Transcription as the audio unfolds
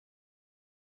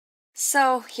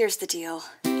So, here's the deal.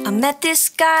 I met this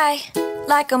guy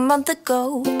like a month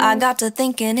ago. I got to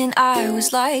thinking and I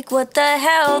was like, what the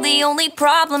hell? The only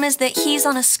problem is that he's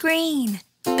on a screen,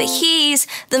 but he's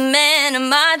the man of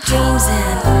my dreams.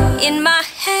 And in my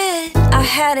head, I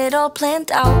had it all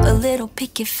planned out. A little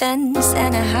picket fence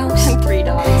and a house And 3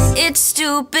 dogs. It's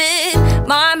stupid,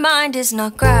 my mind is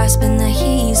not grasping that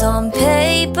he's on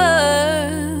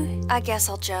paper. I guess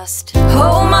I'll just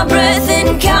hold my breath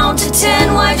and count to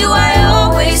 10. Why do I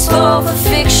always fall for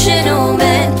fictional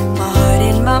men? My heart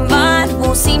and my mind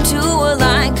won't seem to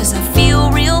align, cause I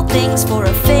feel real things for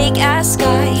a fake-ass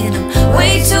guy. And I'm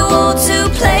way too old to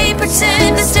play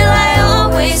pretend, but still I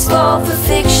always fall for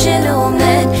fictional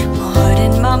men. My heart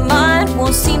and my mind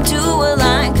won't seem to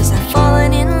align, cause I've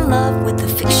fallen in love with a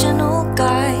fictional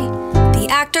guy. The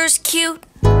actor's cute,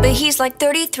 but he's like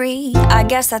 33. I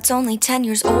guess that's only 10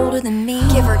 years older than me,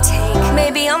 give or take.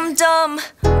 Maybe I'm dumb,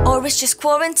 or it's just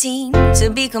quarantine. To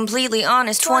be completely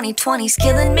honest, 2020's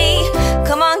killing me.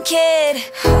 Come on, kid,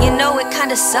 you know it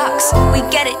kinda sucks. We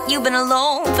get it, you've been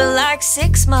alone for like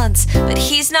 6 months, but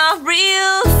he's not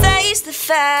real, face the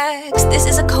facts. This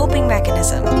is a coping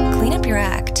mechanism, clean up your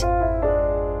act.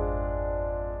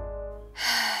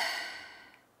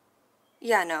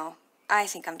 Yeah, no. I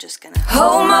think I'm just gonna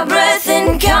hold my breath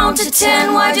and count to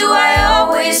 10. Why do I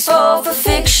always fall for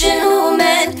fictional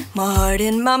men? My heart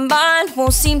and my mind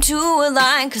won't seem to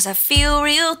align, cause I feel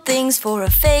real things for a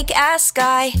fake-ass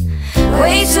guy.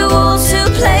 Way too old to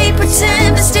play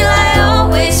pretend, but still I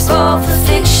always fall for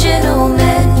fictional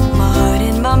men. My heart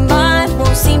and my mind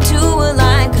won't seem to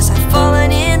align,